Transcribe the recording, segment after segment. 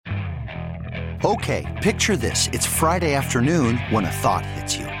Okay, picture this. It's Friday afternoon when a thought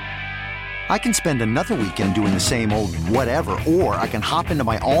hits you. I can spend another weekend doing the same old whatever, or I can hop into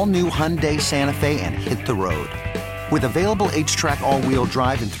my all-new Hyundai Santa Fe and hit the road. With available H-Track all-wheel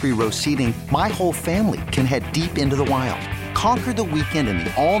drive and 3-row seating, my whole family can head deep into the wild. Conquer the weekend in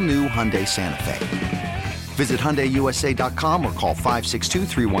the all-new Hyundai Santa Fe. Visit HyundaiUSA.com or call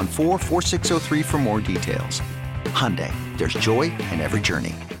 562-314-4603 for more details. Hyundai, there's joy in every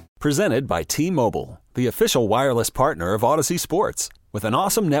journey. Presented by T-Mobile, the official wireless partner of Odyssey Sports. With an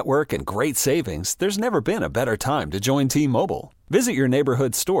awesome network and great savings, there's never been a better time to join T-Mobile. Visit your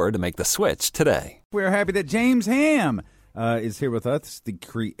neighborhood store to make the switch today. We're happy that James Ham is here with us, the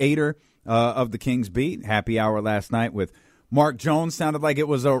creator of the Kings Beat. Happy hour last night with Mark Jones. Sounded like it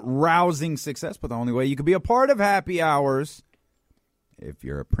was a rousing success, but the only way you could be a part of happy hours if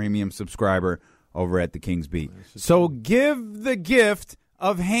you're a premium subscriber over at the Kings Beat. So give the gift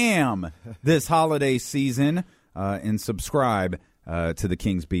of ham this holiday season and subscribe to the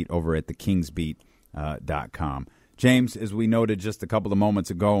Kings Beat over at thekingsbeat.com. James, as we noted just a couple of moments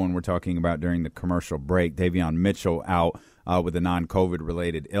ago and we're talking about during the commercial break, Davion Mitchell out with a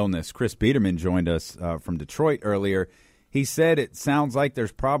non-COVID-related illness. Chris Biederman joined us from Detroit earlier. He said it sounds like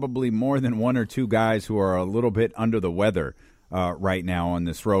there's probably more than one or two guys who are a little bit under the weather right now on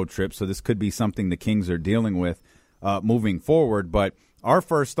this road trip, so this could be something the Kings are dealing with moving forward. But our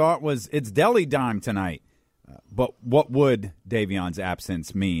first thought was it's deli dime tonight. But what would Davion's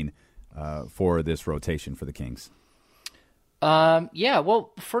absence mean for this rotation for the Kings?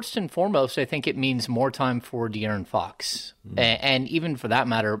 Well, first and foremost, I think it means more time for De'Aaron Fox, and even for that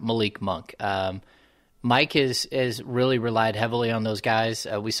matter, Malik Monk. Mike is really relied heavily on those guys.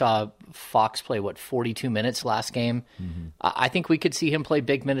 We saw Fox play 42 minutes last game. Mm-hmm. I think we could see him play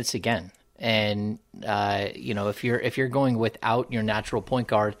big minutes again. And if you're going without your natural point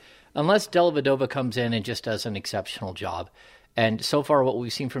guard, unless Dellavedova comes in and just does an exceptional job. And so far what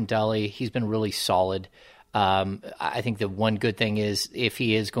we've seen from Delly, he's been really solid. I think the one good thing is if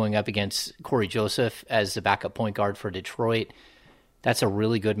he is going up against Corey Joseph as the backup point guard for Detroit, that's a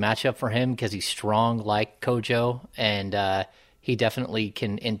really good matchup for him because he's strong like Kojo, and he definitely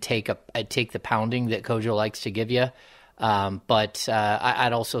can take the pounding that Kojo likes to give you. But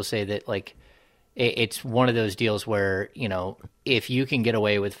I'd also say that it's one of those deals where, if you can get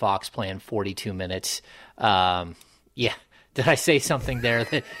away with Fox playing 42 minutes, did I say something there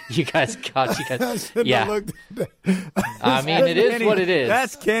that you guys got? Yeah. I mean, it is what it is.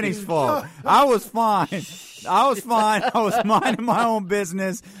 That's Kenny's fault. I was fine. I was minding my own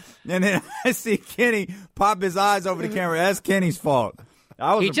business. And then I see Kenny pop his eyes over the camera. That's Kenny's fault.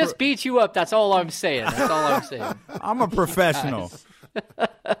 He just beat you up. That's all I'm saying. I'm a professional.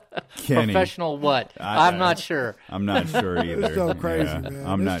 Kenny. Professional what? I'm not sure. I'm not sure either. It's so crazy, man.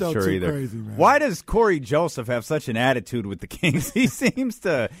 I'm not sure either. Crazy, man. Why does Corey Joseph have such an attitude with the Kings? He seems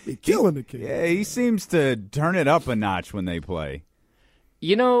to killing the Kings. Yeah, he seems to turn it up a notch when they play.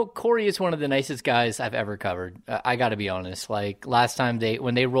 Corey is one of the nicest guys I've ever covered. I got to be honest. Like last time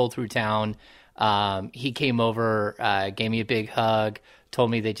when they rolled through town, he came over, gave me a big hug, told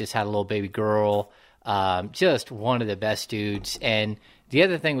me they just had a little baby girl. Just one of the best dudes. And the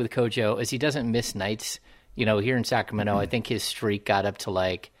other thing with Kojo is he doesn't miss nights. Here in Sacramento, I think his streak got up to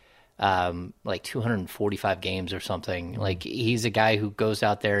like 245 games or something. Like he's a guy who goes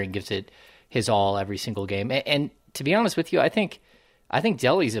out there and gives it his all every single game. And to be honest with you, I think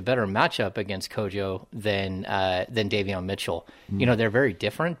Delly's a better matchup against Kojo than Davion Mitchell. They're very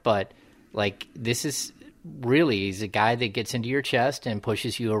different, but this is really, he's a guy that gets into your chest and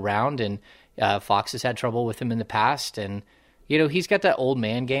pushes you around, and Fox has had trouble with him in the past, and he's got that old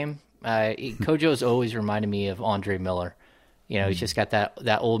man game. Kojo's always reminded me of Andre Miller. He's just got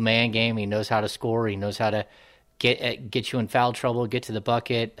that old man game. He knows how to score. He knows how to get you in foul trouble, get to the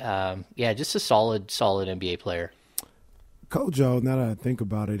bucket. Just a solid NBA player. Kojo, now that I think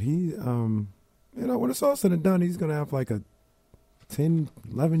about it, he, when it's all said and done, he's going to have like a 10,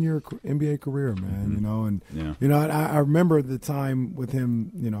 11-year NBA career, man, I remember the time with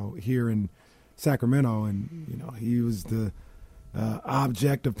him, here in Sacramento, and, he was the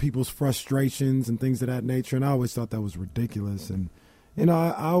object of people's frustrations and things of that nature, and I always thought that was ridiculous. And,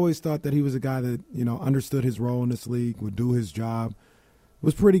 I always thought that he was a guy that, understood his role in this league, would do his job,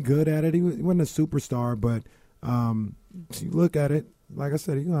 was pretty good at it. He wasn't a superstar, but you look at it, like I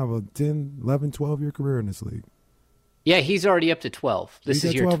said, he's going to have a 10, 11, 12-year career in this league. Yeah, he's already up to 12. This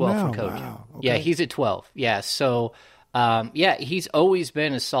is year 12 for Kojo. Wow. Okay. Yeah, he's at 12. Yeah, so, he's always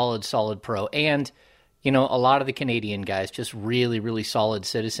been a solid pro. And, a lot of the Canadian guys, just really, really solid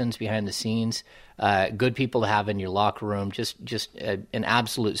citizens behind the scenes. good people to have in your locker room, just an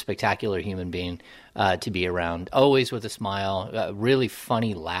absolute spectacular human being to be around, always with a smile, a really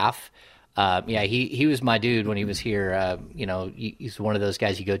funny laugh. He was my dude when he was here. He's one of those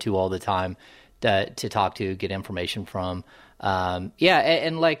guys you go to all the time to talk to, get information from.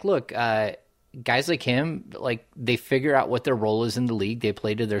 Look, guys like him, like, they figure out what their role is in the league. They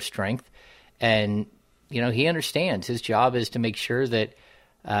play to their strength, and he understands his job is to make sure that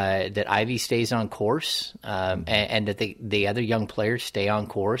Ivy stays on course, and that the other young players stay on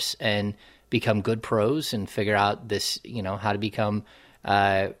course and become good pros and figure out this, how to become,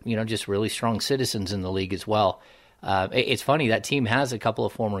 just really strong citizens in the league as well. It's funny, that team has a couple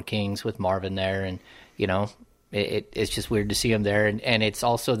of former Kings with Marvin there, and it's just weird to see him there. And it's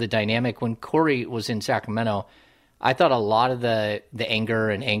also the dynamic when Corey was in Sacramento. I thought a lot of the anger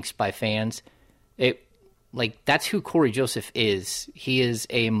and angst by fans, that's who Corey Joseph is. He is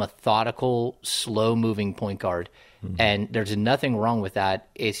a methodical, slow-moving point guard, and there's nothing wrong with that.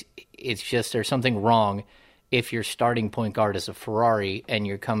 It's just there's something wrong if your starting point guard is a Ferrari and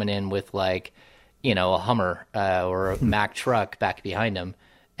you're coming in with a Hummer or a Mack truck back behind him,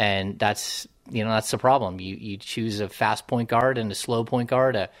 and that's the problem. You choose a fast point guard and a slow point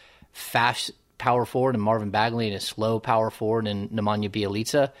guard, a fast power forward and Marvin Bagley, and a slow power forward and Nemanja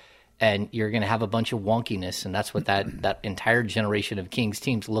Bjelica, and you're going to have a bunch of wonkiness, and that's what that entire generation of Kings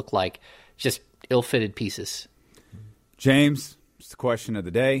teams look like, just ill-fitted pieces. James, it's the question of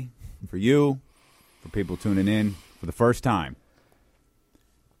the day for you, for people tuning in for the first time.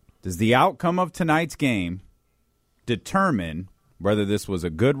 Does the outcome of tonight's game determine whether this was a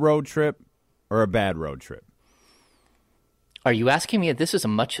good road trip or a bad road trip? Are you asking me if this is a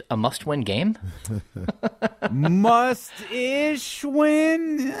must-win game? Must-ish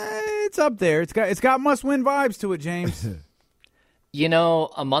win? It's up there. It's got must-win vibes to it, James.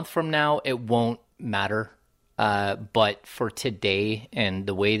 A month from now, it won't matter. But for today and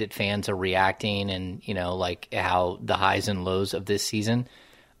the way that fans are reacting and, how the highs and lows of this season,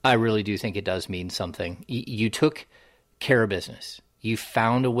 I really do think it does mean something. You took care of business. You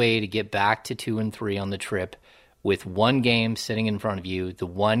found a way to get back to 2-3 on the trip with one game sitting in front of you. The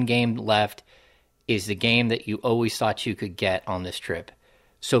one game left is the game that you always thought you could get on this trip.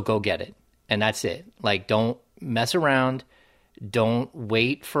 So go get it. And that's it. Don't mess around. Don't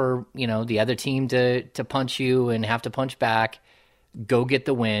wait for, the other team to punch you and have to punch back. Go get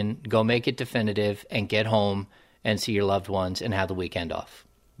the win. Go make it definitive and get home and see your loved ones and have the weekend off.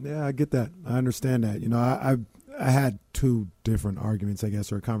 Yeah, I get that. I understand that. I had two different arguments, I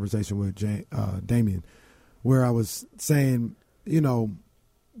guess, or a conversation with Damian, where I was saying,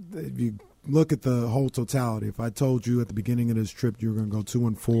 if you look at the whole totality, if I told you at the beginning of this trip you were going to go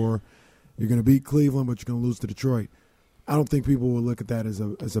 2-4, you're going to beat Cleveland, but you're going to lose to Detroit, I don't think people will look at that as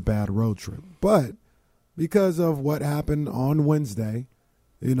a bad road trip. But because of what happened on Wednesday,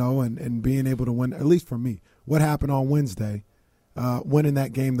 and being able to win, at least for me, what happened on Wednesday, winning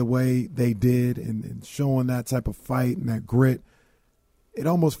that game the way they did and showing that type of fight and that grit, it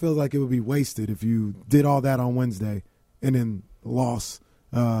almost feels like it would be wasted if you did all that on Wednesday and then lost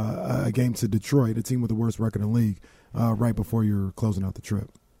a game to Detroit, a team with the worst record in the league, right before you're closing out the trip.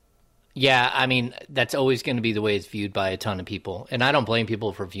 Yeah, I mean, that's always going to be the way it's viewed by a ton of people. And I don't blame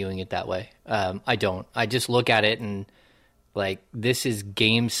people for viewing it that way. I don't. I just look at it and, this is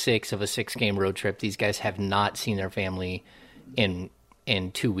game 6 of a 6-game road trip. These guys have not seen their family in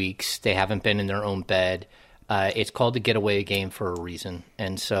 2 weeks. They haven't been in their own bed. It's called the getaway game for a reason.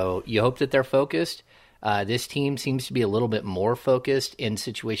 And so you hope that they're focused. This team seems to be a little bit more focused in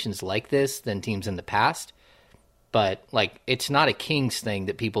situations like this than teams in the past. But, it's not a Kings thing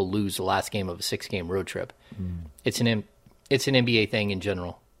that people lose the last game of a 6-game road trip. It's an NBA thing in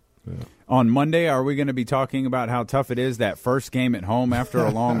general. Yeah. On Monday, are we going to be talking about how tough it is, that first game at home after a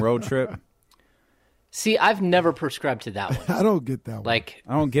long road trip? See, I've never prescribed to that one. I don't get that one. I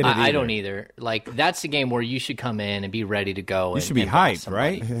don't get it either. I don't either. That's the game where you should come in and be ready to go. You should be hyped,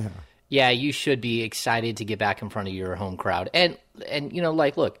 right? Yeah, you should be excited to get back in front of your home crowd. And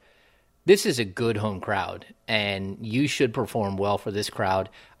look, this is a good home crowd, and you should perform well for this crowd.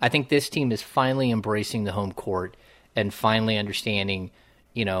 I think this team is finally embracing the home court and finally understanding,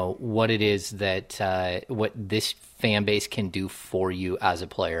 what it is that what this fan base can do for you as a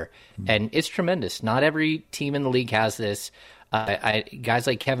player. And it's tremendous. Not every team in the league has this. Guys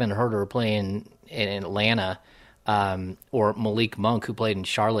like Kevin Huerter playing in Atlanta, or Malik Monk, who played in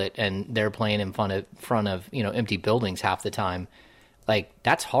Charlotte, and they're playing in front of empty buildings half the time.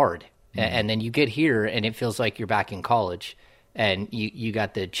 That's hard. And then you get here, and it feels like you're back in college. and you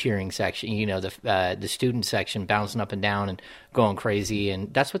got the cheering section, the student section bouncing up and down and going crazy,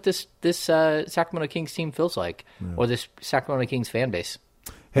 and that's what this Sacramento Kings team feels like, or this Sacramento Kings fan base.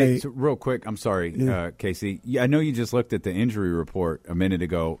 Hey, so real quick, I'm sorry, Casey. I know you just looked at the injury report a minute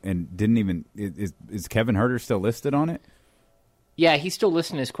ago and didn't even is Kevin Huerter still listed on it? Yeah, he's still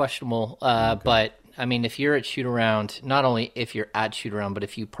listed as questionable, okay. But I mean, if you're at shoot-around, not only if you're at shoot-around, but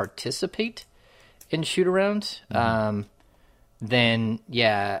if you participate in shoot-around, then,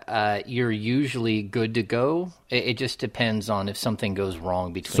 you're usually good to go. It just depends on if something goes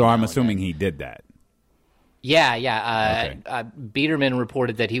wrong between So I'm assuming he did that. Yeah. Biederman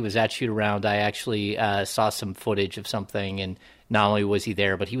reported that he was at shoot-around. I actually saw some footage of something, and not only was he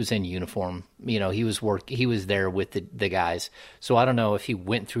there, but he was in uniform. He was there with the guys. So I don't know if he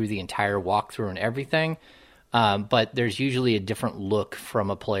went through the entire walkthrough and everything, but there's usually a different look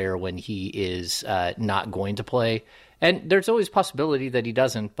from a player when he is not going to play. And there's always possibility that he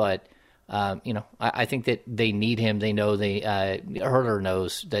doesn't, but I think that they need him. They know Huerter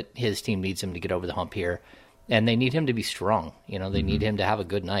knows that his team needs him to get over the hump here, and they need him to be strong. They need him to have a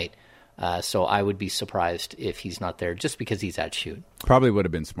good night. So I would be surprised if he's not there just because he's at shoot. Probably would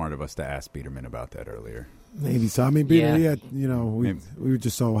have been smart of us to ask Biederman about that earlier. Maybe so. I mean, Biederman, we were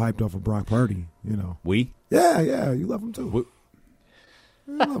just so hyped off of Brock Purdy. We? Yeah, you love him too.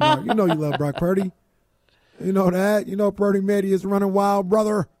 You love Brock Purdy. You know that. Purdy Medi is running wild,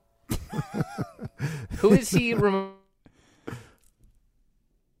 brother. Who is he?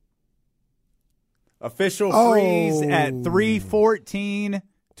 Official freeze at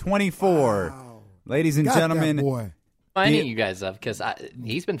 3:14:24. Wow. Ladies and gentlemen. Finding you guys up because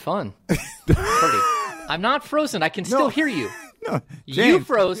he's been fun. Purdy. I'm not frozen. I can still hear you. No, James, you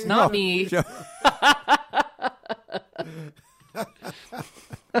froze, not me.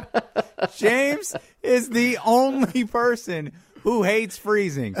 James is the only person who hates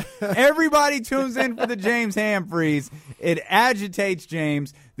freezing. Everybody tunes in for the James Ham freeze. It agitates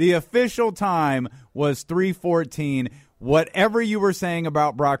James. The official time was 3:14. Whatever you were saying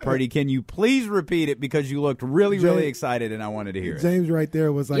about Brock Purdy, can you please repeat it because you looked really, really excited and I wanted to hear it. James right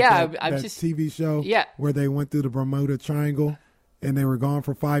there was like that TV show where they went through the Bermuda Triangle. And they were gone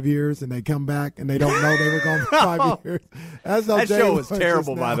for 5 years, and they come back, and they don't know they were gone for 5 years. That show was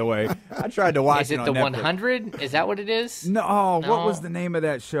terrible, by the way. I tried to watch it on Is it the Netflix. 100? Is that what it is? No. What was the name of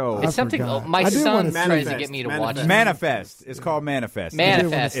that show? It's something. My son tries to get me to watch it. Manifest. It's called Manifest.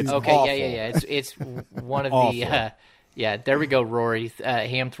 Manifest. Okay, yeah. It's one of the. There we go, Rory.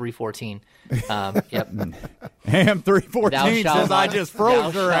 Ham 314. Yep. Ham 314 says I just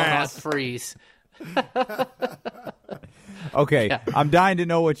froze her ass. Not freeze. Okay, yeah. I'm dying to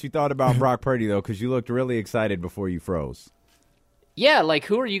know what you thought about Brock Purdy, though, because you looked really excited before you froze. Yeah,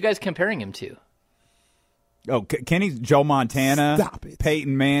 who are you guys comparing him to? Oh, Kenny's Joe Montana, Stop it.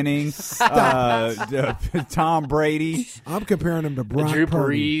 Peyton Manning, Tom Brady. I'm comparing him to Brock Drew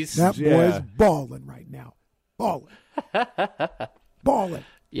Purdy. Brees. That boy is balling right now. Balling.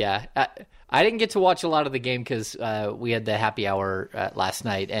 Yeah, I didn't get to watch a lot of the game because we had the happy hour last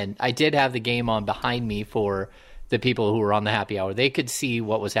night, and I did have the game on behind me for the people who were on the happy hour. They could see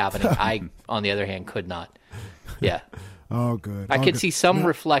what was happening. I, on the other hand, could not. Yeah. Oh, good. I could see some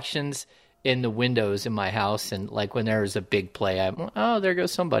reflections in the windows in my house, and when there was a big play, there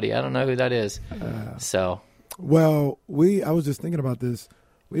goes somebody. I don't know who that is. Well, I was just thinking about this.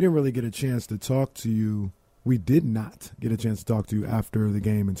 We didn't really get a chance to talk to you. We did not get a chance to talk to you after the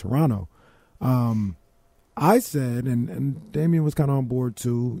game in Toronto. I said, and Damian was kind of on board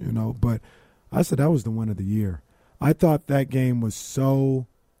too, but I said that was the win of the year. I thought that game was so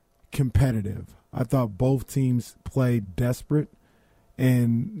competitive. I thought both teams played desperate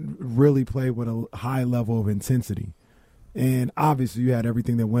and really played with a high level of intensity. And obviously you had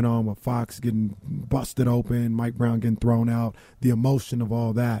everything that went on with Fox getting busted open, Mike Brown getting thrown out, the emotion of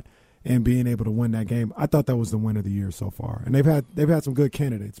all that, and being able to win that game. I thought that was the win of the year so far. And they've had some good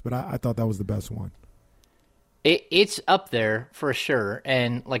candidates, but I thought that was the best one. It's up there for sure,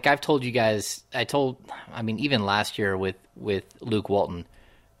 and I've told you guys, even last year with Luke Walton,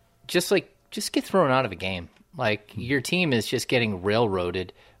 just get thrown out of a game. Your team is just getting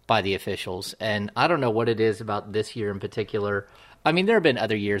railroaded by the officials, and I don't know what it is about this year in particular. I mean, there have been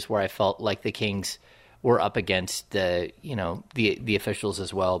other years where I felt like the Kings were up against the officials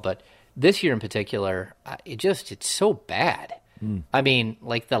as well, but this year in particular, it's so bad. I mean,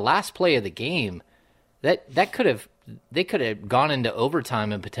 the last play of the game. They could have gone into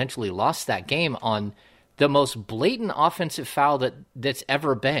overtime and potentially lost that game on the most blatant offensive foul that's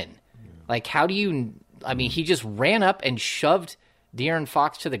ever been. How do you? I mean, he just ran up and shoved De'Aaron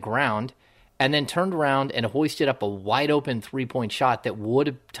Fox to the ground, and then turned around and hoisted up a wide-open three-point shot that would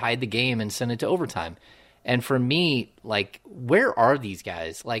have tied the game and sent it to overtime. And for me, like, where are these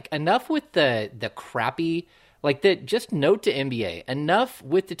guys? Like, enough with the crappy, like, just note to NBA, enough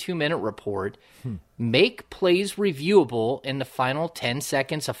with the 2-minute report. Make plays reviewable in the final 10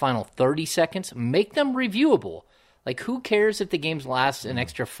 seconds, the final 30 seconds. Make them reviewable. Like, who cares if the game lasts an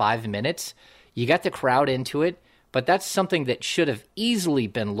extra 5 minutes? You got the crowd into it, but that's something that should have easily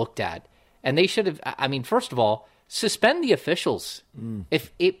been looked at. And they should have, I mean, first of all, suspend the officials.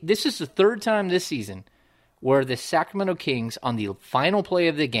 If this is the third time this season where the Sacramento Kings, on the final play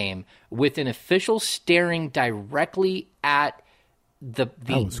of the game, with an official staring directly at the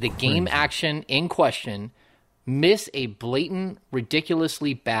game action in question, miss a blatant,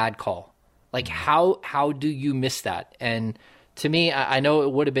 ridiculously bad call. Like, how do you miss that? And to me, I know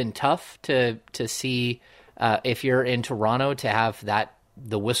it would have been tough to see if you're in Toronto to have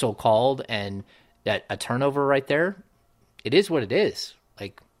the whistle called and a turnover right there. It is what it is.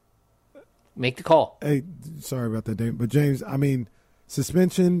 Like, make the call. Hey, sorry about that, Dave. But James, I mean,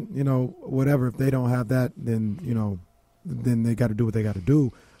 suspension, whatever. If they don't have that, then then they got to do what they got to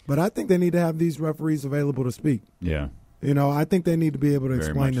do. But I think they need to have these referees available to speak. Yeah. I think they need to be able to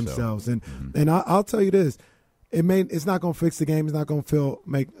explain themselves. So. And I'll tell you this: it's not going to fix the game. It's not going to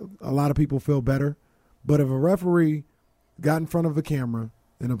make a lot of people feel better. But if a referee got in front of a camera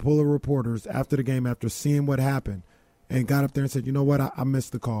and a pool of reporters after the game, after seeing what happened, and got up there and said, "You know what? I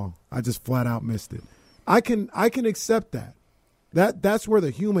missed the call. I just flat out missed it." I can accept that. That's where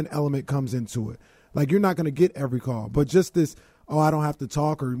the human element comes into it. Like, you're not going to get every call, but just this, I don't have to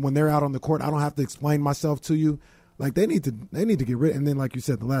talk, or when they're out on the court, I don't have to explain myself to you. Like, they need to get rid. And then, like you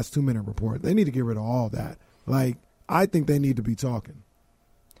said, the last 2-minute report, they need to get rid of all that. Like, I think they need to be talking.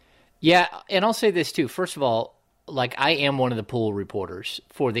 Yeah, and I'll say this too. First of all, like, I am one of the pool reporters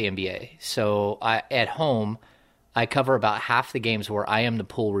for the NBA. So at home, I cover about half the games where I am the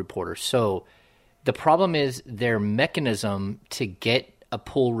pool reporter. So the problem is their mechanism to get a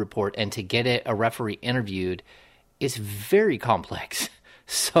pool report and to get a referee interviewed is very complex.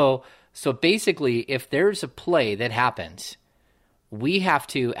 So basically, if there's a play that happens, we have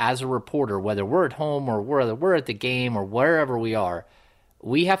to, as a reporter, whether we're at home or whether we're at the game or wherever we are,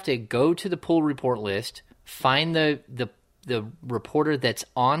 we have to go to the pool report list, find the reporter that's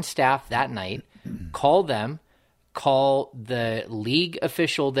on staff that night, call them, call the league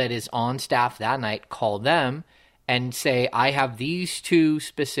official that is on staff that night, call them, and say, I have these 2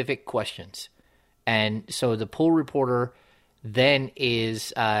 specific questions. And so the pool reporter then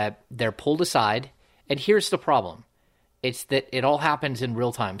is they're pulled aside. And here's the problem. It's that it all happens in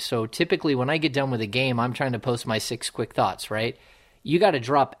real time. So typically when I get done with a game, I'm trying to post my 6 quick thoughts, right? You got to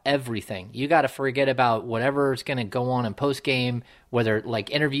drop everything. You got to forget about whatever's going to go on in post-game, whether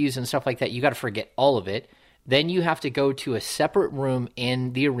like interviews and stuff like that. You got to forget all of it. Then you have to go to a separate room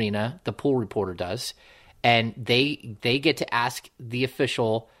in the arena, the pool reporter does, and they get to ask the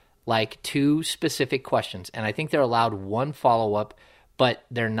official like 2 specific questions. And I think they're allowed 1 follow-up, but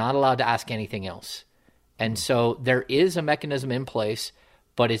they're not allowed to ask anything else. And so there is a mechanism in place,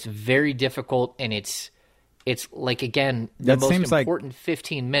 but it's very difficult, and it's like, again, the most important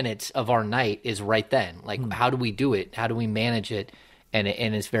 15 minutes of our night is right then. Like, how do we do it? How do we manage it? And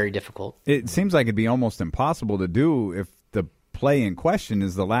it's very difficult. It seems like it'd be almost impossible to do if the play in question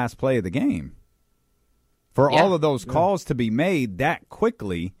is the last play of the game. For all of those calls to be made that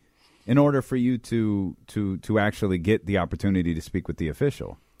quickly in order for you to actually get the opportunity to speak with the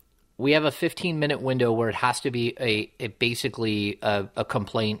official. We have a 15-minute window where it has to be basically a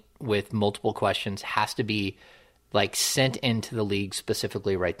complaint with multiple questions, has to be like sent into the league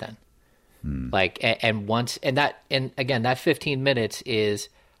specifically right then. Like, and again, that 15 minutes is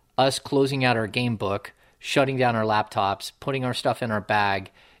us closing out our game book, shutting down our laptops, putting our stuff in our bag,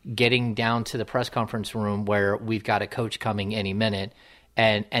 getting down to the press conference room where we've got a coach coming any minute.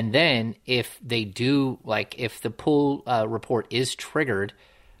 And then if they do, like, if the pool report is triggered,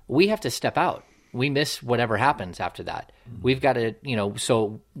 we have to step out. We miss whatever happens after that. We've got to,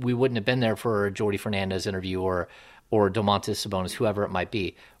 so we wouldn't have been there for a Jordi Fernandez interview or Domantas Sabonis, whoever it might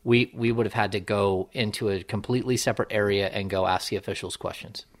be. We would have had to go into a completely separate area and go ask the officials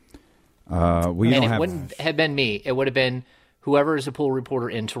questions. Wouldn't have been me. It would have been whoever is a pool reporter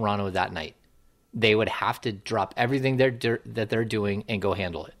in Toronto that night. They would have to drop everything that they're doing and go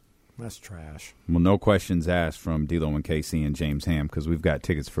handle it. That's trash. Well, no questions asked from D'Lo and KC and James Ham, because we've got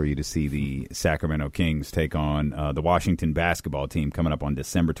tickets for you to see the Sacramento Kings take on the Washington basketball team coming up on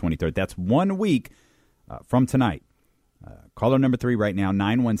December 23rd. That's 1 week from tonight. Caller number 3 right now,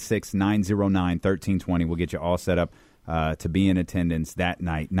 916-909-1320. We'll get you all set up to be in attendance that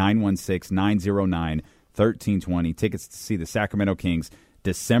night. 916-909-1320. Tickets to see the Sacramento Kings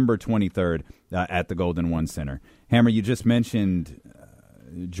December 23rd at the Golden One Center. Hammer, you just mentioned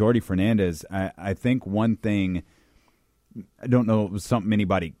Jordi Fernandez. I think one thing, I don't know if it was something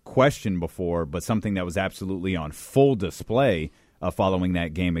anybody questioned before, but something that was absolutely on full display following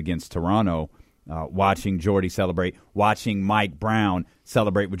that game against Toronto, watching Jordi celebrate, watching Mike Brown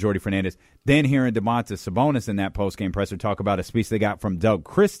celebrate with Jordi Fernandez, then hearing Domantas Sabonis in that postgame presser talk about a speech they got from Doug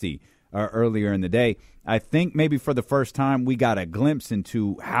Christie earlier in the day. I think maybe for the first time we got a glimpse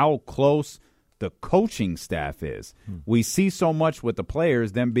into how close the coaching staff is. We see so much with the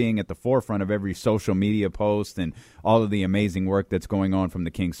players, them being at the forefront of every social media post and all of the amazing work that's going on from the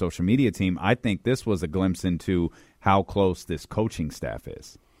Kings social media team. I think this was a glimpse into how close this coaching staff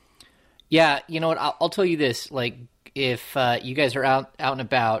is. Yeah, you know what? I'll tell you this. Like, if you guys are out and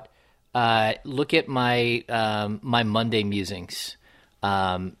about, look at my my Monday musings,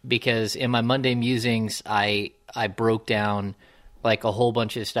 because in my Monday musings, I broke down like a whole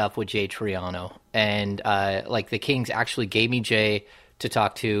bunch of stuff with Jay Triano, and like the Kings actually gave me Jay to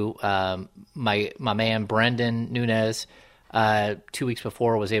talk to. My man Brendan Nunez 2 weeks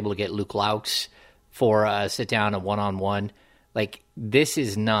before was able to get Luke Laux for a sit down, a one-on-one. Like, this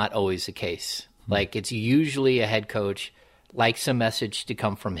is not always the case. Like, it's usually a head coach likes a message to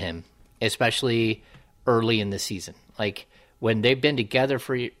come from him, especially early in the season. Like, when they've been together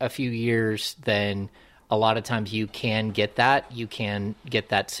for a few years, then a lot of times you can get that. You can get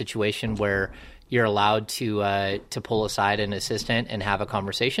that situation where you're allowed to pull aside an assistant and have a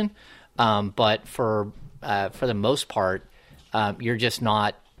conversation. But for the most part, you're just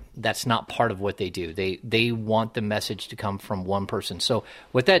not. That's not part of what they do. They want the message to come from one person. So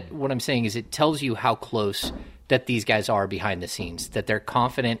what I'm saying is it tells you how close that these guys are behind the scenes, that they're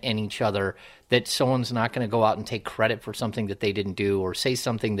confident in each other, that someone's not going to go out and take credit for something that they didn't do or say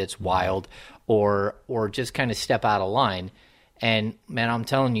something that's wild or just kind of step out of line. And, man, I'm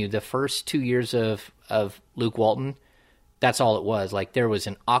telling you, the first 2 years of Luke Walton, that's all it was. Like, there was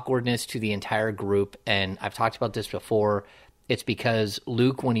an awkwardness to the entire group, and I've talked about this before. It's because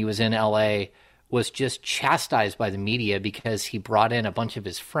Luke, when he was in LA, was just chastised by the media because he brought in a bunch of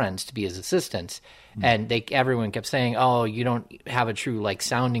his friends to be his assistants. And everyone kept saying, oh, you don't have a true like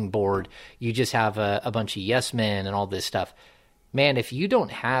sounding board. You just have a bunch of yes men and all this stuff. Man, if you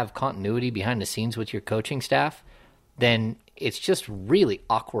don't have continuity behind the scenes with your coaching staff, then it's just really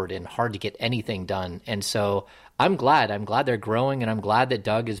awkward and hard to get anything done. And so I'm glad they're growing, and I'm glad that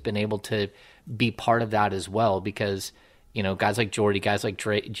Doug has been able to be part of that as well, because you know, guys like Jordy, guys like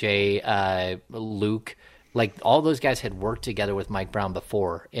Jay, Luke, like all those guys had worked together with Mike Brown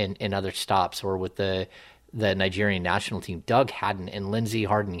before in other stops or with the Nigerian national team. Doug hadn't, and Lindsey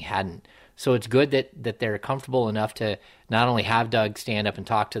Harden hadn't. So it's good that they're comfortable enough to not only have Doug stand up and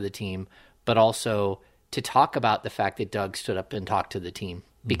talk to the team, but also to talk about the fact that Doug stood up and talked to the team,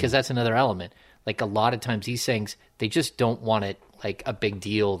 because that's another element. Like, a lot of times these things, they just don't want it like a big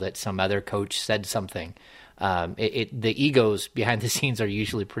deal that some other coach said something. The egos behind the scenes are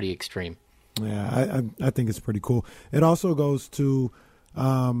usually pretty extreme. Yeah, I think it's pretty cool. It also goes to,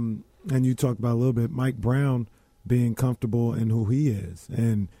 and you talked about a little bit, Mike Brown being comfortable in who he is.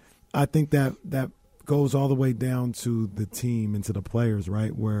 And I think that goes all the way down to the team and to the players,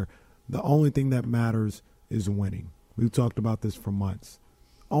 right, where the only thing that matters is winning. We've talked about this for months.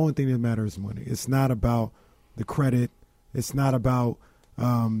 Only thing that matters is winning. It's not about the credit. It's not about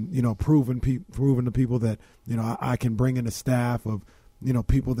proving to people that, I can bring in a staff of,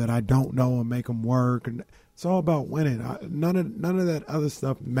 people that I don't know and make them work. And it's all about winning. None of that other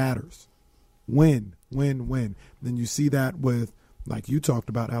stuff matters. Win. Then you see that with, like you talked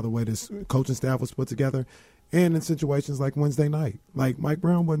about, how the way this coaching staff was put together, and in situations like Wednesday night. Like, Mike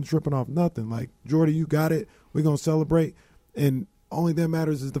Brown wasn't tripping off nothing. Like, Jordy, you got it. We're going to celebrate. And only that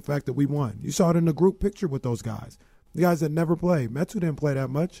matters is the fact that we won. You saw it in the group picture with those guys. The guys that never played. Metu didn't play that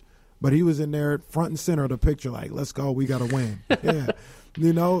much, but he was in there front and center of the picture, like, let's go, we got to win. Yeah.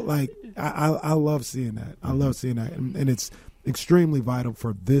 I love seeing that. I love seeing that. And it's extremely vital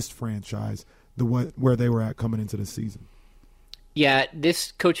for this franchise, where they were at coming into the season. Yeah,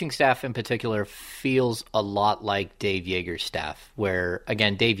 this coaching staff in particular feels a lot like Dave Yeager's staff, where,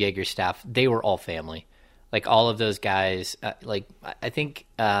 again, Dave Yeager's staff, they were all family. Like, all of those guys, I think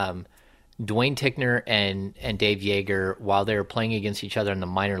Dwayne Tickner and Dave Yeager, while they were playing against each other in the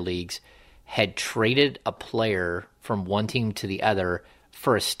minor leagues, had traded a player from one team to the other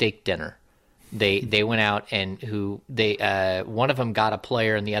for a steak dinner. They went out and one of them got a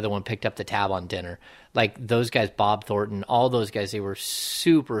player and the other one picked up the tab on dinner. Like, those guys, Bob Thornton, all those guys, they were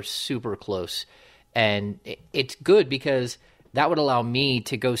super, super close. And it's good because that would allow me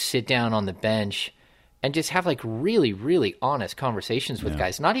to go sit down on the bench and just have like really, really honest conversations with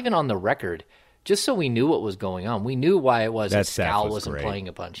guys, not even on the record, just so we knew what was going on. We knew why it was that Scal wasn't playing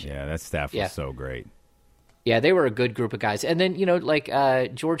a bunch. Yeah, that staff was so great. Yeah, they were a good group of guys. And then, like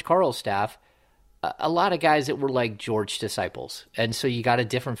George Karl's staff, a lot of guys that were like George disciples. And so you got a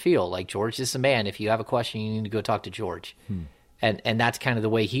different feel. Like, George is the man. If you have a question, you need to go talk to George. And that's kind of the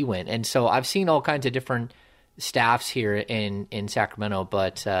way he went. And so I've seen all kinds of different staffs here in Sacramento,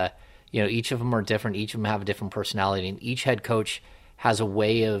 but each of them are different. Each of them have a different personality, and each head coach has a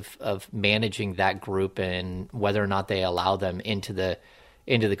way of managing that group and whether or not they allow them into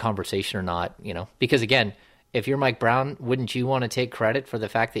the conversation or not. Because again, if you're Mike Brown, wouldn't you want to take credit for the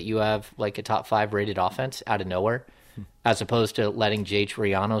fact that you have like a top 5 rated offense out of nowhere, as opposed to letting Jay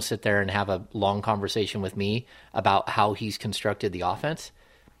Triano sit there and have a long conversation with me about how he's constructed the offense?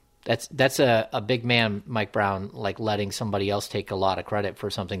 That's a big man, Mike Brown, like letting somebody else take a lot of credit for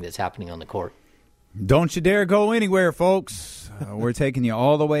something that's happening on the court. Don't you dare go anywhere, folks. We're taking you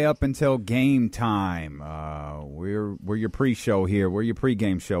all the way up until game time. We're your pre-show here. We're your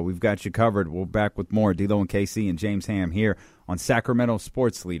pre-game show. We've got you covered. We're back with more. D'Lo and KC and James Ham here on Sacramento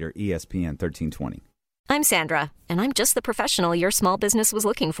Sports Leader, ESPN 1320. I'm Sandra, and I'm just the professional your small business was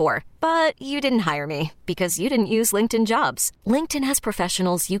looking for. But you didn't hire me because you didn't use LinkedIn Jobs. LinkedIn has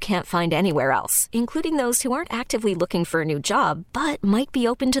professionals you can't find anywhere else, including those who aren't actively looking for a new job, but might be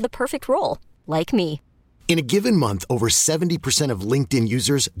open to the perfect role, like me. In a given month, over 70% of LinkedIn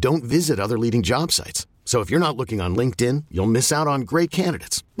users don't visit other leading job sites. So if you're not looking on LinkedIn, you'll miss out on great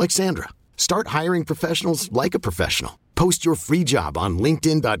candidates like Sandra. Start hiring professionals like a professional. Post your free job on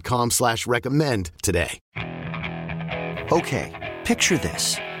linkedin.com/recommend today. Okay, picture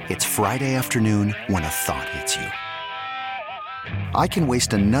this. It's Friday afternoon when a thought hits you. I can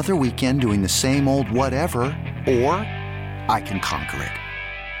waste another weekend doing the same old whatever, or I can conquer it.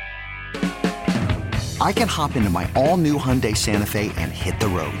 I can hop into my all-new Hyundai Santa Fe and hit the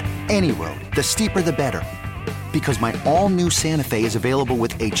road. Any road. The steeper, the better. Because my all-new Santa Fe is available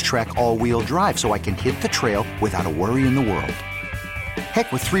with H-Track all-wheel drive, so I can hit the trail without a worry in the world.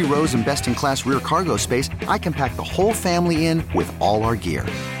 Heck, with 3 rows and best-in-class rear cargo space, I can pack the whole family in with all our gear.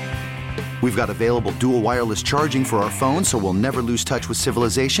 We've got available dual wireless charging for our phones, so we'll never lose touch with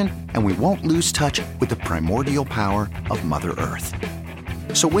civilization, and we won't lose touch with the primordial power of Mother Earth.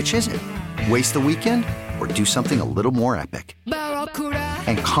 So which is it? Waste the weekend or do something a little more epic?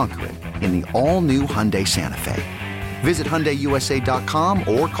 And conquer it in the all-new Hyundai Santa Fe. Visit HyundaiUSA.com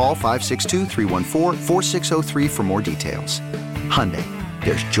or call 562-314-4603 for more details. Hyundai,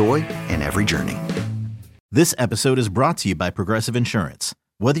 there's joy in every journey. This episode is brought to you by Progressive Insurance.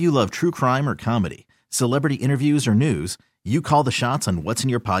 Whether you love true crime or comedy, celebrity interviews or news, you call the shots on what's in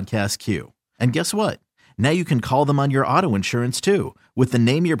your podcast queue. And guess what? Now you can call them on your auto insurance too with the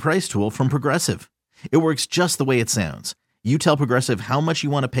Name Your Price tool from Progressive. It works just the way it sounds. You tell Progressive how much you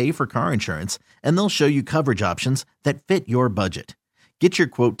want to pay for car insurance, and they'll show you coverage options that fit your budget. Get your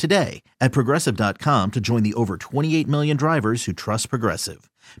quote today at Progressive.com to join the over 28 million drivers who trust Progressive.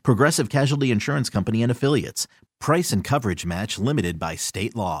 Progressive Casualty Insurance Company and Affiliates. Price and coverage match limited by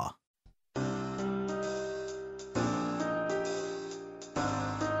state law.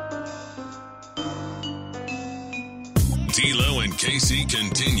 D'Lo and KC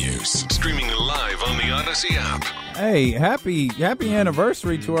continues, streaming live on the Odyssey app. Hey, happy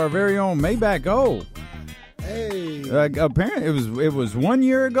anniversary to our very own Maybach O. Hey. Apparently, it was 1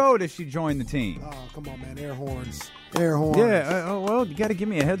 year ago that she joined the team. Oh, come on, man. Air horns. Air horns. Yeah, well, you got to give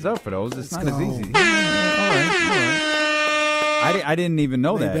me a heads up for those. It's not as easy. All right. I didn't even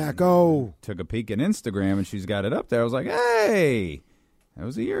know that. Maybach O. Took a peek at Instagram, and she's got it up there. I was like, hey, that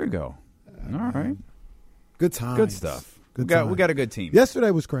was a year ago. All right. Good times. Good stuff. We got a good team.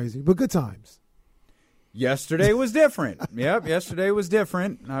 Yesterday was crazy, but good times. Yesterday was different. Yep, yesterday was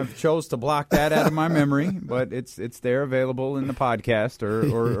different. I've chose to block that out of my memory, but it's there, available in the podcast or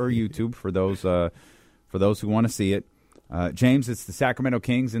YouTube for those who want to see it. James, it's the Sacramento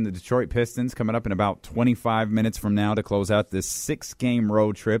Kings and the Detroit Pistons coming up in about 25 minutes from now to close out this 6-game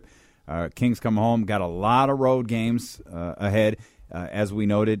road trip. Kings come home, got a lot of road games ahead. As we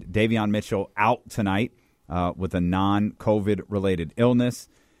noted, Davion Mitchell out tonight with a non-COVID related illness.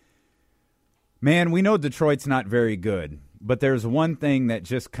 Man, we know Detroit's not very good, but there's one thing that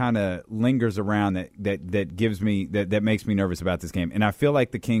just kind of lingers around that gives me that makes me nervous about this game. And I feel like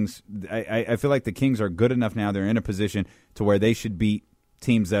the Kings I feel like the Kings are good enough now. They're in a position to where they should beat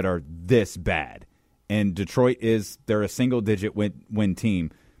teams that are this bad. And Detroit they're a single digit win team,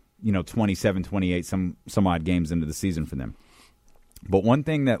 27, 28 some odd games into the season for them. But one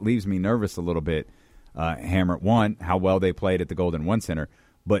thing that leaves me nervous a little bit hammer, one, how well they played at the Golden One Center,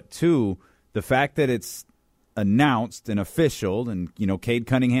 but two, the fact that it's announced and official, and, Cade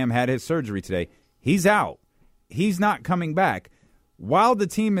Cunningham had his surgery today. He's out. He's not coming back. While the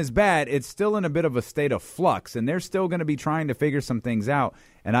team is bad, it's still in a bit of a state of flux, and they're still going to be trying to figure some things out.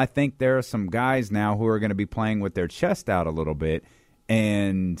 And I think there are some guys now who are going to be playing with their chest out a little bit,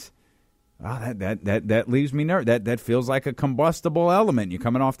 and that leaves me nervous. That feels like a combustible element. You're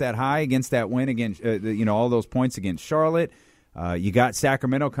coming off that high against that win against, all those points against Charlotte. You got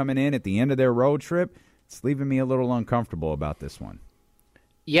Sacramento coming in at the end of their road trip. It's leaving me a little uncomfortable about this one.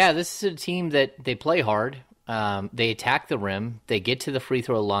 Yeah, this is a team that they play hard. They attack the rim. They get to the free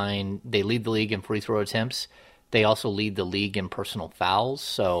throw line. They lead the league in free throw attempts. They also lead the league in personal fouls.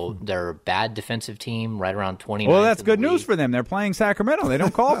 So they're a bad defensive team, right around 29. Well, that's good news for them. They're playing Sacramento. They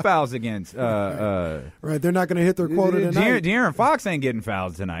don't call fouls against. Right, they're not going to hit their quota tonight. De'Aaron Fox ain't getting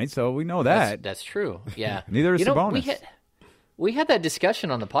fouled tonight, so we know that. That's true. Yeah. Neither is Sabonis. We had that discussion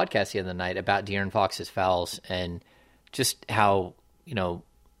on the podcast the other night about De'Aaron Fox's fouls and just how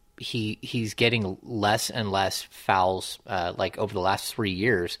he's getting less and less fouls. Like over the last 3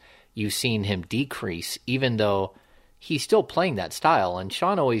 years, you've seen him decrease, even though he's still playing that style. And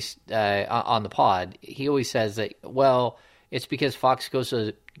Sean always on the pod, he always says that, well, it's because Fox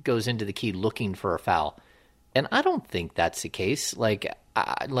goes into the key looking for a foul, and I don't think that's the case. Like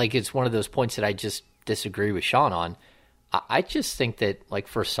it's one of those points that I just disagree with Sean on. I just think that, like,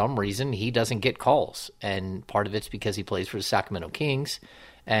 for some reason, he doesn't get calls. And part of it's because he plays for the Sacramento Kings.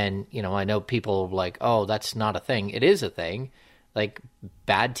 And, I know people are like, oh, that's not a thing. It is a thing. Like,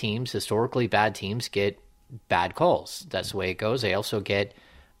 historically bad teams get bad calls. That's the way it goes. They also get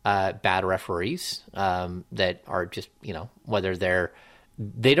bad referees that are just, whether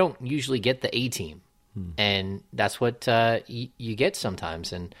they don't usually get the A team. And that's what you get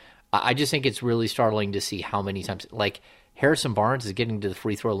sometimes. And I just think it's really startling to see how many times, like, Harrison Barnes is getting to the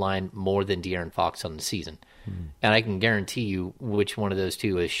free throw line more than De'Aaron Fox on the season. And I can guarantee you which one of those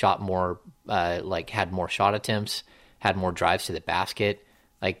two has shot more, had more shot attempts, had more drives to the basket.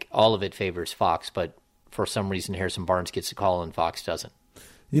 Like, all of it favors Fox, but for some reason Harrison Barnes gets the call and Fox doesn't.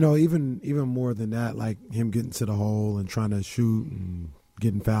 Even more than that, like him getting to the hole and trying to shoot and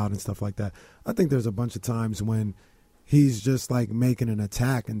getting fouled and stuff like that, I think there's a bunch of times when he's just like making an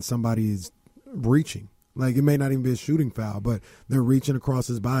attack and somebody is reaching. Like, it may not even be a shooting foul, but they're reaching across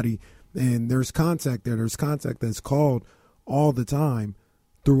his body, and there's contact there. There's contact that's called all the time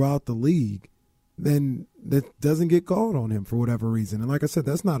throughout the league. Then that doesn't get called on him for whatever reason. And like I said,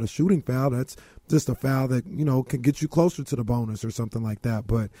 that's not a shooting foul. That's just a foul that, can get you closer to the bonus or something like that.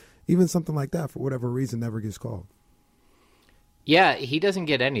 But even something like that, for whatever reason, never gets called. Yeah, he doesn't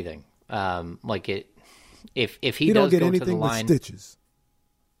get anything. If he don't does get go anything to the but line, stitches.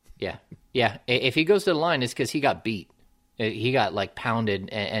 Yeah. If he goes to the line, it's because he got beat. He got, like, pounded,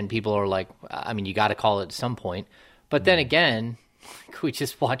 and people are like, I mean, you got to call it at some point. But then again, we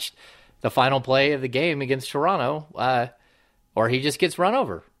just watched the final play of the game against Toronto, or he just gets run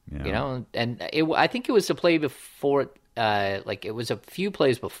over, And I think it was the play before, it was a few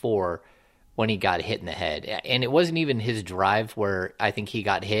plays before when he got hit in the head. And it wasn't even his drive where I think he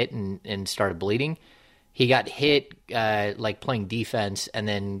got hit and started bleeding. He got hit playing defense, and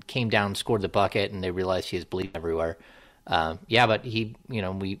then came down, scored the bucket, and they realized he was bleeding everywhere. But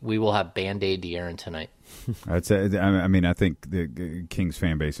we will have Band-Aid De'Aaron tonight. I think the Kings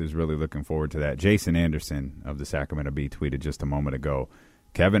fan base is really looking forward to that. Jason Anderson of the Sacramento Bee tweeted just a moment ago,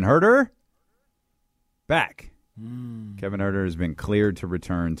 Kevin Huerter back. Kevin Huerter has been cleared to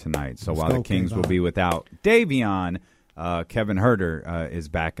return tonight. So while the Kings will be without Davion, Kevin Huerter is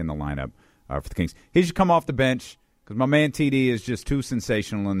back in the lineup for the Kings. He should come off the bench because my man TD is just too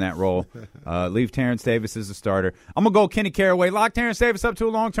sensational in that role. Leave Terrence Davis as a starter. I'm going to go Kenny Caraway. Lock Terrence Davis up to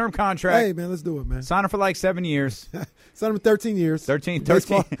a long-term contract. Hey, man, let's do it, man. Sign him for like 7 years. Sign him for 13 years. 13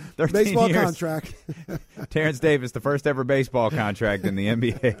 baseball years. Contract. Terrence Davis, the first ever baseball contract in the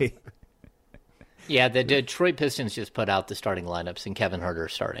NBA. Yeah, the Detroit Pistons just put out the starting lineups, and Kevin Huerter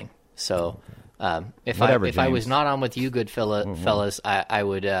starting. So if I was not on with you, good fellas, I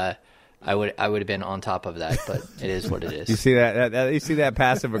would have been on top of that, but it is what it is. You see that? You see that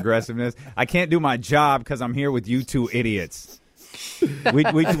passive aggressiveness? I can't do my job because I'm here with you two idiots. We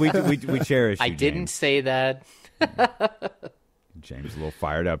cherish you. I didn't say that. James is a little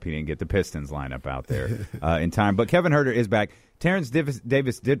fired up. He didn't get the Pistons lineup out there in time. But Kevin Huerter is back. Terrence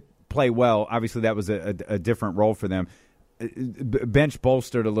Davis did play well. Obviously, that was a different role for them. Bench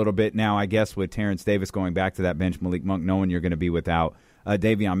bolstered a little bit now, I guess, with Terrence Davis going back to that bench. Malik Monk knowing you're going to be without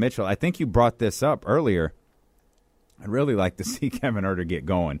Davion Mitchell. I think you brought this up earlier I'd really like to see Kevin Huerter get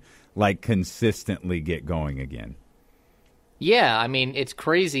going, like consistently get going again. Yeah, I mean, it's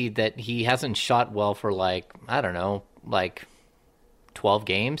crazy that he hasn't shot well for 12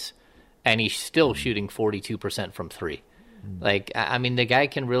 games, and he's still shooting 42% from three. Like, I mean, the guy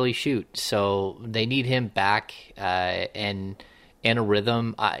can really shoot, so they need him back and in a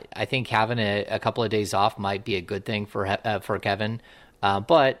rhythm. I think having a couple of days off might be a good thing for Kevin.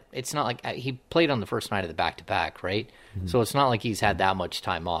 But it's not like he played on the first night of the back-to-back, right? Mm-hmm. So it's not like he's had that much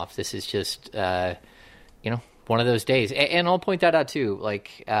time off. This is just, one of those days. And I'll point that out, too.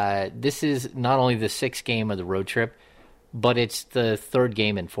 Like, this is not only the sixth game of the road trip, but it's the third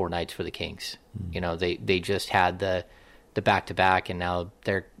game in 4 nights for the Kings. Mm-hmm. They just had the back-to-back, and now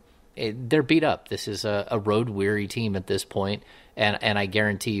they're beat up. This is a road-weary team at this point, and I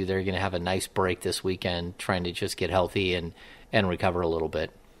guarantee you they're going to have a nice break this weekend trying to just get healthy and recover a little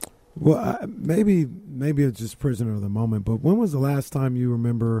bit. Well, maybe it's just prisoner of the moment, but when was the last time you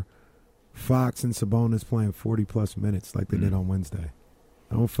remember Fox and Sabonis playing 40-plus minutes like they did on Wednesday?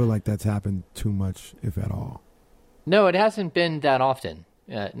 I don't feel like that's happened too much, if at all. No, it hasn't been that often.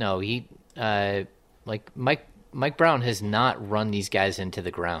 No, Mike Brown has not run these guys into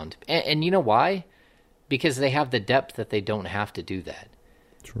the ground. And you know why? Because they have the depth that they don't have to do that.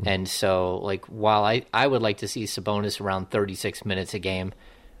 True. And so, while I would like to see Sabonis around 36 minutes a game,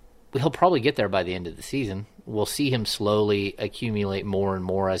 he'll probably get there by the end of the season. We'll see him slowly accumulate more and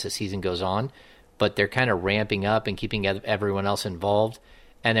more as the season goes on, but they're kind of ramping up and keeping everyone else involved.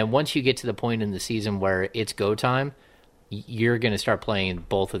 And then once you get to the point in the season where it's go time, you're going to start playing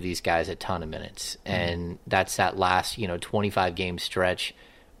both of these guys a ton of minutes. And that's that last, 25-game stretch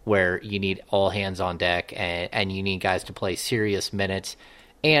where you need all hands on deck and you need guys to play serious minutes.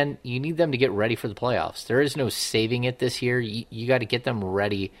 And you need them to get ready for the playoffs. There is no saving it this year. You got to get them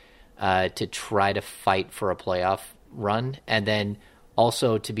ready to try to fight for a playoff run, and then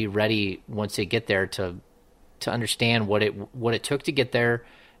also to be ready once they get there to understand what it took to get there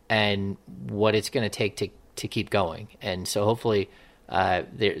and what it's going to take to keep going. And so hopefully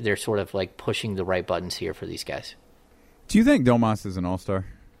they're sort of like pushing the right buttons here for these guys. Do you think Domas is an all-star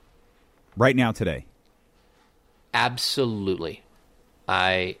right now today? Absolutely.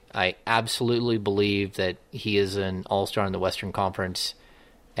 I absolutely believe that he is an all-star in the Western Conference,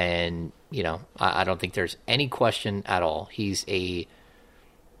 and I don't think there's any question at all. He's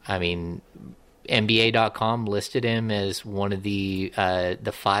NBA.com listed him as one of the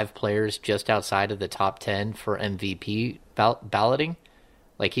 5 players just outside of the top 10 for MVP balloting.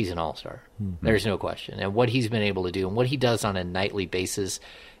 Like, he's an all-star. Mm-hmm. There's no question. And what he's been able to do and what he does on a nightly basis,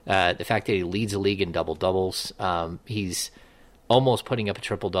 the fact that he leads the league in double-doubles, he's almost putting up a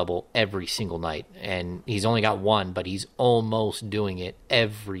triple-double every single night. And he's only got 1, but he's almost doing it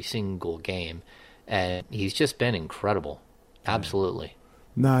every single game. And he's just been incredible. Absolutely.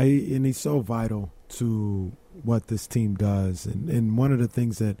 And he's so vital to what this team does. And one of the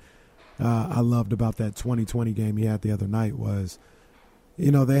things that I loved about that 2020 game he had the other night was,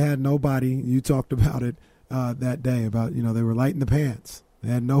 they had nobody. You talked about it that day about, they were light in the pants. They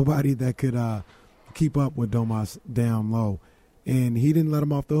had nobody that could keep up with Domas down low. And he didn't let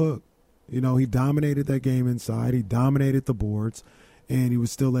him off the hook. He dominated that game inside. He dominated the boards. And he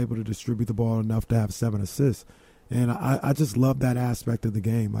was still able to distribute the ball enough to have 7 assists. And I just love that aspect of the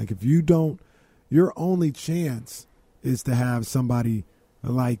game. Like, if you don't, your only chance is to have somebody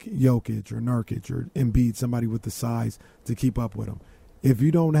like Jokic or Nurkic or Embiid, somebody with the size to keep up with him. If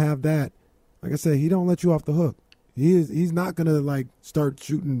you don't have that, like I said, he don't let you off the hook. He's not going to, start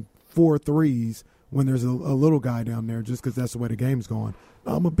shooting 4 threes when there's a little guy down there just because that's the way the game's going.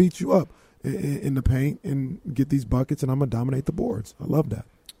 I'm going to beat you up in the paint and get these buckets, and I'm going to dominate the boards. I love that.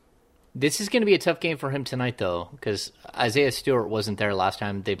 This is going to be a tough game for him tonight, though, because Isaiah Stewart wasn't there last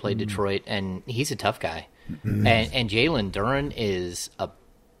time they played Detroit, and he's a tough guy. And Jalen Duren is a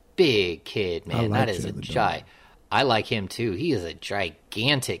big kid, man. That is a giant. I like him, too. He is a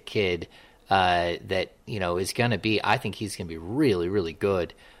gigantic kid that, is going to be – I think he's going to be really, really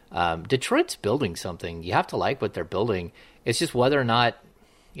good. Detroit's building something. You have to like what they're building. It's just whether or not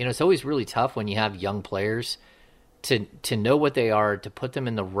 – it's always really tough when you have young players to know what they are, to put them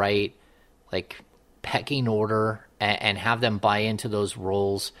in the right – pecking order and have them buy into those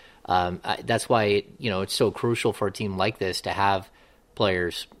roles. That's why it's so crucial for a team like this to have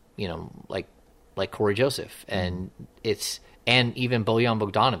players like Corey Joseph and even Bojan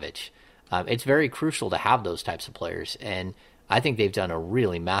Bogdanovic. It's very crucial to have those types of players, and I think they've done a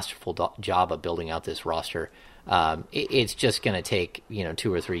really masterful job of building out this roster. It's just going to take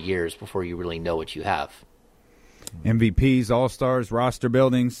 2 or 3 years before you really know what you have. MVPs, All-Stars, roster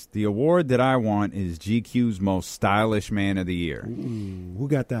buildings. The award that I want is GQ's Most Stylish Man of the Year. Ooh, who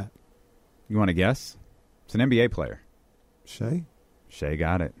got that? You want to guess? It's an NBA player. Shea? Shea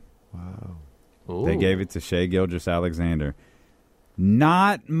got it. Wow. Ooh. They gave it to Shea Gilgeous-Alexander.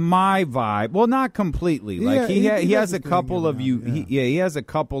 Not my vibe. Well, not completely. Like he has a couple of he has a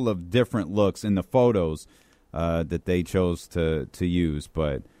couple of different looks in the photos that they chose to use,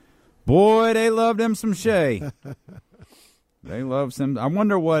 but boy, they love them some Shea. They love some. I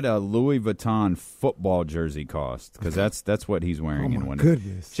wonder what a Louis Vuitton football jersey cost, because that's what he's wearing in one.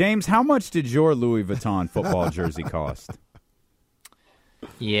 Goodness, James, how much did your Louis Vuitton football jersey cost?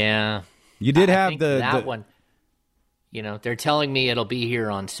 Yeah, you did I have think the one. You know, they're telling me it'll be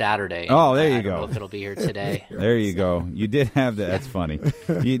here on Saturday. Oh, there you I go. don't know if it'll be here today. There you go. You did have the. That's funny.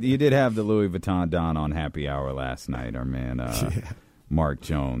 You did have the Louis Vuitton Don on Happy Hour last night. Our man, Mark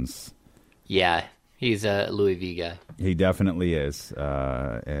Jones. Yeah, he's a Louis V guy. He definitely is,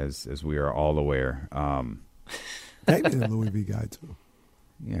 as we are all aware. David's a Louis V guy too.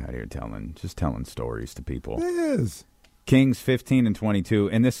 Yeah, out here telling stories to people. It is. Kings 15-22,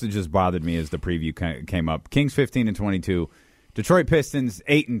 and this just bothered me as the preview came up. Kings 15-22, Detroit Pistons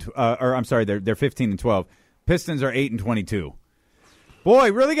 8-12. They're 15-12. Pistons are 8-22.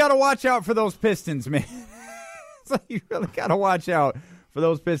 Boy, really got to watch out for those Pistons, man. It's like you really got to watch out for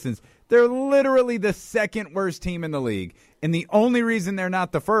those Pistons. They're literally the second worst team in the league, and the only reason they're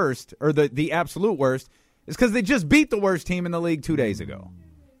not the first or the absolute worst is because they just beat the worst team in the league 2 days ago,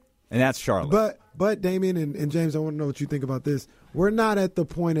 and that's Charlotte. But Damian and James, I want to know what you think about this. We're not at the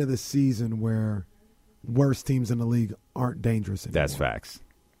point of the season where worst teams in the league aren't dangerous anymore. That's facts.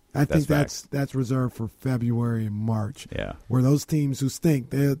 I think that's reserved for February and March. Yeah, where those teams who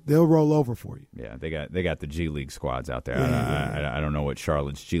stink, they'll roll over for you. Yeah, they got the G League squads out there. I don't know what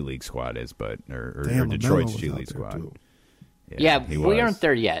Charlotte's G League squad is, but or Detroit's G League squad. Yeah, we aren't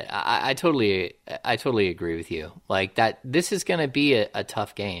there yet. I totally agree with you. Like that, this is going to be a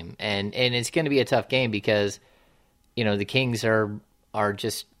tough game, and it's going to be a tough game because, you know, the Kings are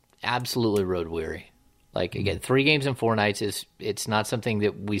just absolutely road weary. Like again, 3 games in 4 nights it's not something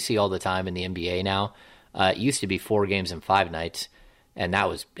that we see all the time in the NBA now. It used to be 4 games in 5 nights, and that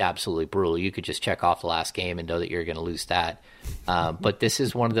was absolutely brutal. You could just check off the last game and know that you're going to lose that. But this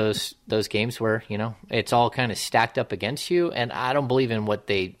is one of those games where, you know, it's all kind of stacked up against you. And I don't believe in what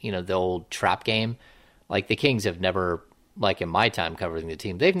the old trap game. Like the Kings have never, like in my time covering the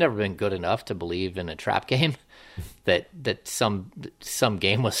team, they've never been good enough to believe in a trap game that some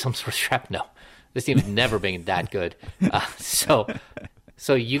game was some sort of trap. No, this team's never been that good.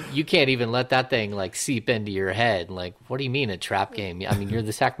 So you can't even let that thing like seep into your head. Like, what do you mean a trap game? I mean, you're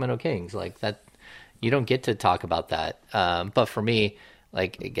the Sacramento Kings. Like that, you don't get to talk about that. But for me,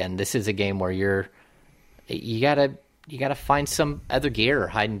 like again, this is a game where you gotta find some other gear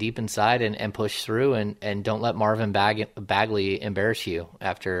hiding deep inside and push through and don't let Marvin Bagley embarrass you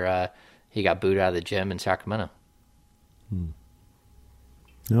after he got booed out of the gym in Sacramento.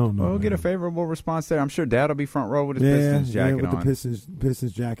 No, we'll get a favorable response there. I'm sure Dad will be front row with his Pistons jacket with on. The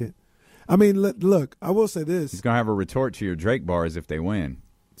Pistons jacket. I mean, look, I will say this. He's going to have a retort to your Drake bars if they win.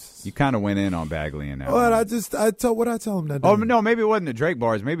 You kind of went in on Bagley in that. Well, I tell him that. Oh, no, maybe it wasn't the Drake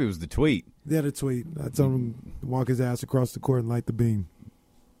bars. Maybe it was the tweet. Yeah, the tweet. I told him to walk his ass across the court and light the beam.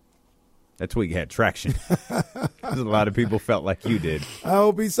 That tweet had traction. A lot of people felt like you did. I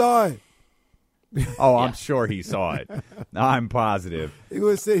hope he saw it. Oh, I'm sure he saw it. I'm positive.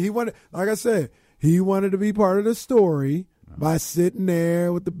 He wanted, like I said, he wanted to be part of the story by sitting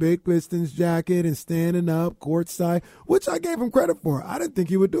there with the big Pistons jacket and standing up courtside, which I gave him credit for. I didn't think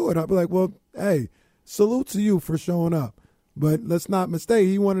he would do it. I'd be like, well, hey, salute to you for showing up. But let's not mistake,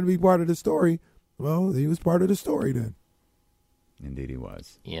 he wanted to be part of the story. Well, he was part of the story then. Indeed he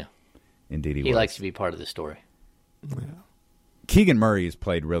was. Yeah. Indeed he was. He likes to be part of the story. Yeah. Keegan Murray has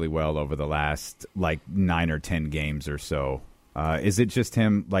played really well over the last, 9 or 10 games or so. Is it just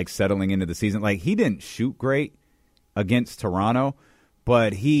him, settling into the season? He didn't shoot great against Toronto,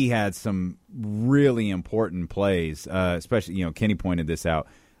 but he had some really important plays, especially, Kenny pointed this out,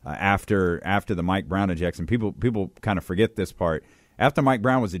 after the Mike Brown ejection. People kind of forget this part. After Mike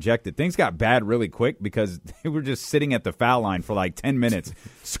Brown was ejected, things got bad really quick because they were just sitting at the foul line for 10 minutes,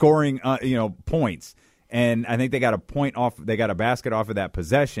 scoring, points. And I think they got a point off. They got a basket off of that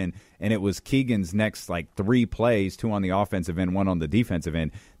possession, and it was Keegan's next 3 plays, 2 on the offensive end, 1 on the defensive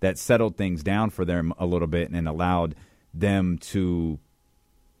end, that settled things down for them a little bit and allowed them to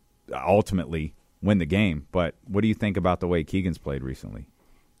ultimately win the game. But what do you think about the way Keegan's played recently?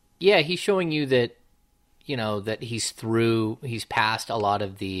 Yeah, he's showing you that, that he's past a lot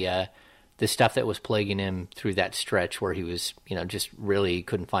of the the stuff that was plaguing him through that stretch where he was, just really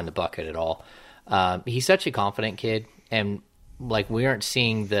couldn't find the bucket at all. He's such a confident kid, and like we aren't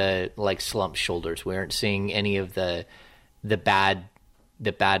seeing the slumped shoulders. We aren't seeing any of the bad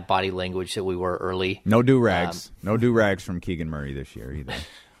body language that we were early. No do-rags. No do-rags from Keegan Murray this year either.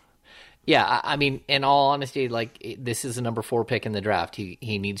 Yeah, I mean, in all honesty, this is a number 4 pick in the draft.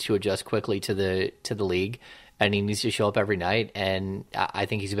 He needs to adjust quickly to the league, and he needs to show up every night. And I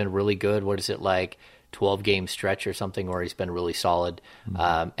think he's been really good. What is it, 12-game stretch or something where he's been really solid.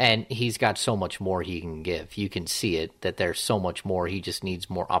 And he's got so much more he can give. You can see it, that there's so much more. He just needs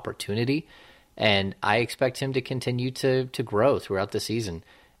more opportunity. And I expect him to continue to grow throughout the season.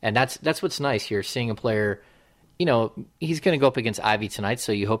 And that's what's nice. You're seeing a player, he's going to go up against Ivy tonight,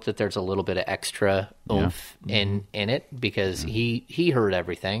 so you hope that there's a little bit of extra oomph in it, because he heard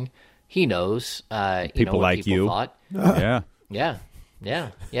everything. He knows. People what like people you. Thought. Yeah. Yeah.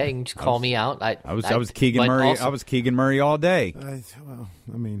 You can just call me out. I was Keegan Murray. Also, I was Keegan Murray all day.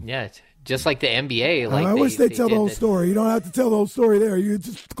 Yeah, it's just like the NBA. I wish they tell the whole story. You don't have to tell the whole story there. You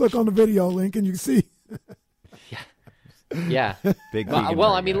just click on the video link and you can see. Yeah. Big.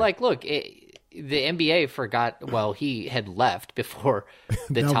 Well, I mean, look, the NBA forgot. Well, he had left before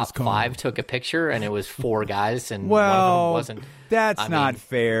the top 5 took a picture, and it was 4 guys, and one of them wasn't. That's not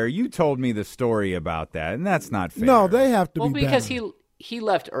fair. You told me the story about that, and that's not fair. No, they have to be. Well, because better. he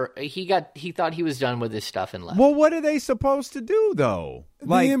left. Or he thought he was done with his stuff and left. Well, what are they supposed to do though? The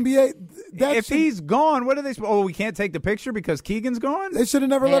NBA. If he's gone, what are they? Oh, we can't take the picture because Keegan's gone. They should have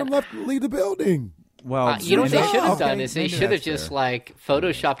never let him leave the building. Well, you know what they should have done is they should have just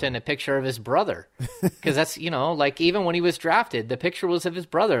photoshopped in a picture of his brother, because that's even when he was drafted, the picture was of his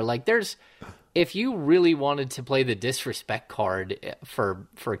brother. If you really wanted to play the disrespect card for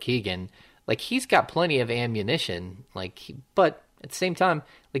Keegan, he's got plenty of ammunition. But at the same time,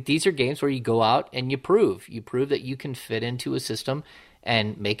 these are games where you go out and you prove that you can fit into a system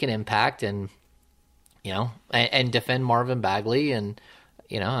and make an impact, and and defend Marvin Bagley and.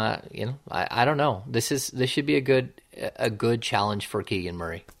 I don't know. This should be a good challenge for Keegan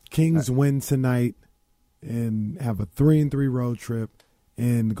Murray. Kings win tonight and have a 3-3 road trip,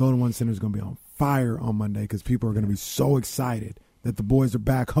 and the Golden One Center is going to be on fire on Monday because people are going to be so excited that the boys are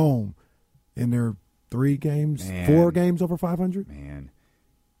back home, and they're 4 games over 500. Man,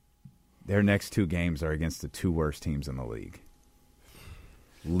 their next 2 games are against the 2 worst teams in the league,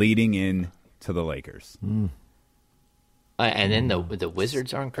 leading in to the Lakers. And then the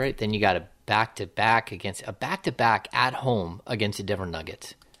Wizards aren't great. Then you got a back-to-back at home against the Denver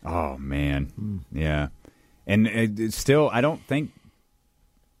Nuggets. Oh man, yeah. And it's still, I don't think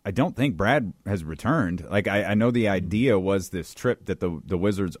Brad has returned. I know the idea was this trip that the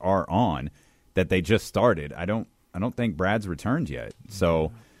Wizards are on, that they just started. I don't think Brad's returned yet.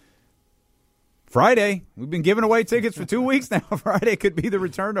 So Friday, we've been giving away tickets for 2 weeks now. Friday could be the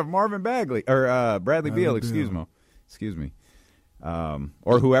return of Marvin Bagley or Bradley Beal. Excuse me,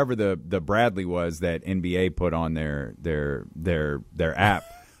 or whoever the Bradley was that NBA put on their app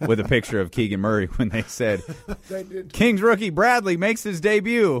with a picture of Keegan Murray when they said Kings rookie Bradley makes his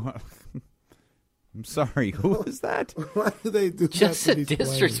debut. I'm sorry, who was that? Why do they do just that? Just a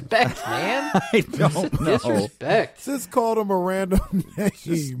disrespect, man. I don't know. Disrespect. Just called him a random name.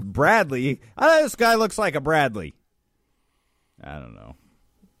 Bradley. This guy looks like a Bradley. I don't know.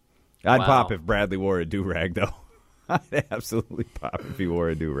 I'd pop if Bradley wore a do-rag, though. I'd absolutely pop if he wore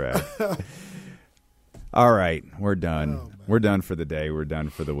a do-rag. All right, we're done. We're done for the day. We're done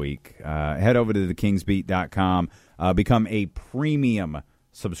for the week. Head over to thekingsbeat.com. Become a premium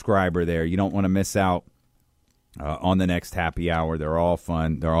subscriber there. You don't want to miss out on the next happy hour. They're all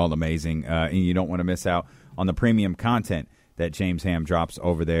fun. They're all amazing. And you don't want to miss out on the premium content that James Ham drops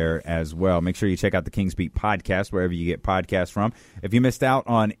over there as well. Make sure you check out the Kings Beat podcast wherever you get podcasts from. If you missed out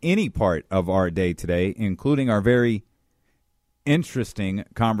on any part of our day today, including our very interesting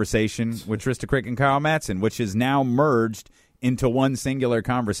conversation with Trista Crick and Kyle Madsen, which is now merged into one singular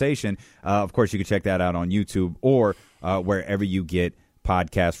conversation, of course, you can check that out on YouTube or wherever you get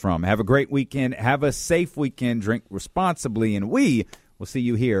podcasts from. Have a great weekend. Have a safe weekend. Drink responsibly, and we will see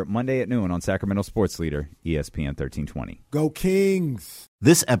you here Monday at noon on Sacramento Sports Leader, ESPN 1320. Go Kings!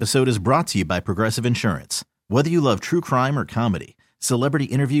 This episode is brought to you by Progressive Insurance. Whether you love true crime or comedy, celebrity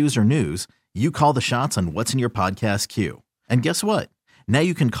interviews or news, you call the shots on what's in your podcast queue. And guess what? Now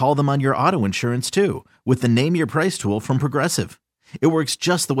you can call them on your auto insurance too with the Name Your Price tool from Progressive. It works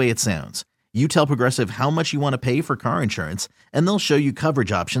just the way it sounds. You tell Progressive how much you want to pay for car insurance, and they'll show you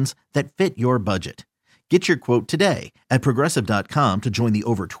coverage options that fit your budget. Get your quote today at Progressive.com to join the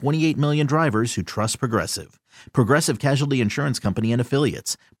over 28 million drivers who trust Progressive. Progressive Casualty Insurance Company and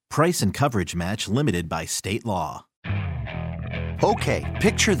Affiliates. Price and coverage match limited by state law. Okay,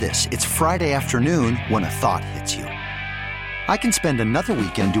 picture this. It's Friday afternoon when a thought hits you. I can spend another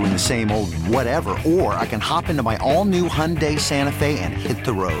weekend doing the same old whatever, or I can hop into my all-new Hyundai Santa Fe and hit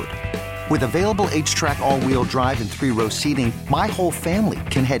the road. With available H-Track all-wheel drive and 3-row seating, my whole family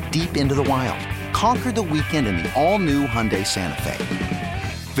can head deep into the wild. Conquer the weekend in the all-new Hyundai Santa Fe.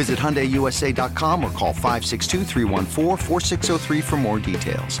 Visit HyundaiUSA.com or call 562-314-4603 for more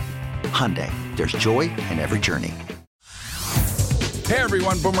details. Hyundai, there's joy in every journey. Hey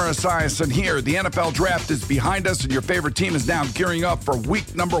everyone, Boomer Esiason here. The NFL Draft is behind us and your favorite team is now gearing up for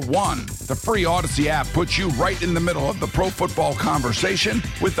week number 1. The free Odyssey app puts you right in the middle of the pro football conversation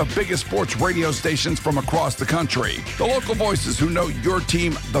with the biggest sports radio stations from across the country. The local voices who know your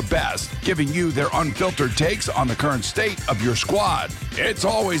team the best, giving you their unfiltered takes on the current state of your squad. It's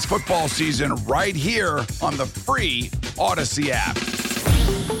always football season right here on the free Odyssey app.